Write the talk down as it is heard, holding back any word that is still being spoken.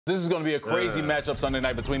This is going to be a crazy matchup Sunday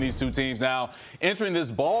night between these two teams. Now, entering this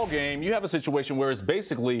ball game, you have a situation where it's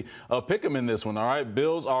basically a pick 'em in this one, all right?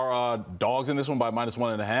 Bills are dogs in this one by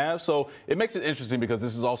 -1.5. So it makes it interesting because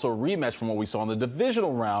this is also a rematch from what we saw in the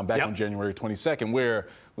divisional round back on January 22nd, where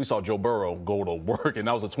we saw Joe Burrow go to work, and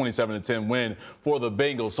that was a 27-10 win for the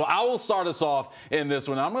Bengals. So I will start us off in this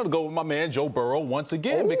one. I'm going to go with my man Joe Burrow once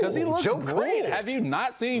again because he looks great. Have you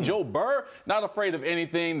not seen Joe Burrow? Not afraid of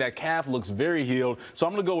anything. That calf looks very healed. So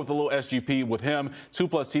I'm going to go with a little SGP with him,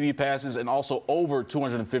 2+ TD passes, and also over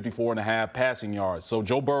 254.5 passing yards. So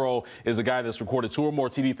Joe Burrow is a guy that's recorded 2 or more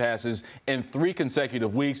TD passes in 3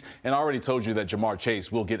 consecutive weeks, and I already told you that Jamar Chase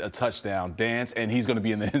will get a touchdown dance, and he's going to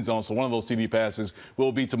be in the end zone. So one of those TD passes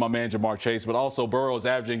will be to my man Jamar Chase, but also Burrow is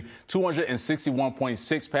averaging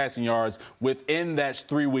 261.6 passing yards within that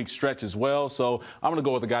 3-week stretch as well. So I'm going to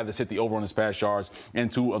go with the guy that's hit the over on his pass yards in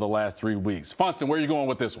 2 of the last 3 weeks. Funston, where are you going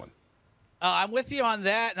with this one? I'm with you on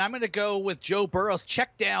that, and I'm going to go with Joe Burrow's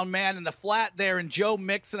check down man in the flat there, and Joe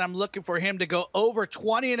Mixon. I'm looking for him to go over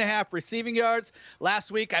 20.5 receiving yards. Last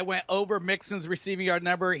week, I went over Mixon's receiving yard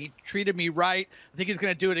number. He treated me right. I think he's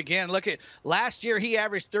going to do it again. Look at last year, he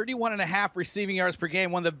averaged 31.5 receiving yards per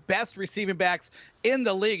game, one of the best receiving backs in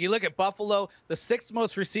the league. You look at Buffalo, the 6th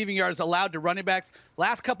most receiving yards allowed to running backs.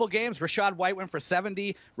 Last couple games, Rachaad White went for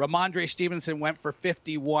 70. Ramondre Stevenson went for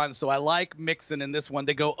 51. So I like Mixon in this one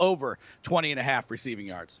to go over 20.5 receiving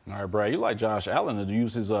yards. All right, Brad, you like Josh Allen to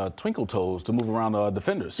use his twinkle toes to move around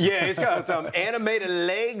defenders. Yeah, he's got some animated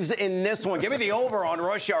legs in this one. Give me the over on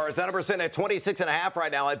rush yards. That number's sitting at 26.5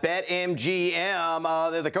 right now at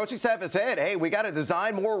BetMGM. The coaching staff has said, hey, we got to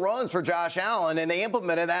design more runs for Josh Allen, and they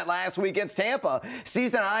implemented that last week against Tampa.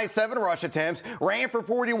 Season high 7 rush attempts, ran for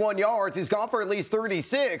 41 yards. He's gone for at least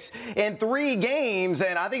 36 in 3 games,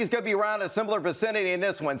 and I think he's going to be around a similar vicinity in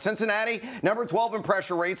this one. Cincinnati, number 12 in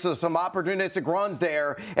pressure rates, so some opportunistic runs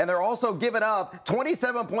there, and they're also giving up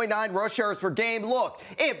 27.9 rush yards per game. Look,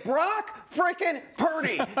 if Brock freaking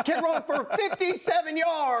Purdy can run for 57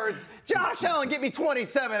 yards, Josh Allen, get me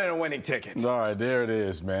 27 and a winning ticket. All right, there it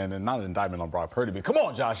is, man, and not an indictment on Brock Purdy, but come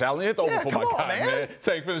on, Josh Allen, hit the over for my guy, man.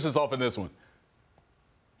 Finish this off in this one.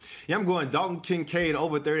 Yeah, I'm going Dalton Kincaid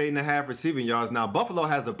over 38.5 receiving yards. Now, Buffalo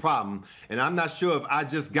has a problem, and I'm not sure if I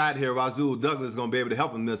just got here, Rasul Douglas is going to be able to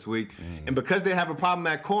help them this week. And because they have a problem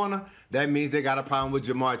at corner, that means they got a problem with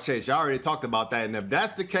Jamar Chase. You already talked about that. And if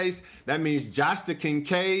that's the case, that means Josh the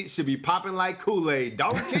Kincaid should be popping like Kool-Aid.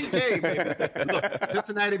 Dalton Kincaid, baby. Look,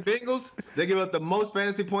 Cincinnati Bengals, they give up the most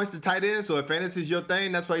fantasy points to tight ends. So if fantasy is your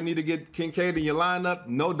thing, that's why you need to get Kincaid in your lineup.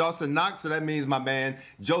 No Dawson Knox, so that means my man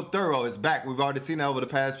Joe Burrow is back. We've already seen that over the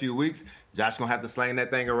past few weeks. Josh going to have to sling that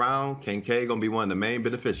thing around. Kincaid going to be one of the main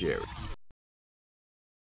beneficiaries.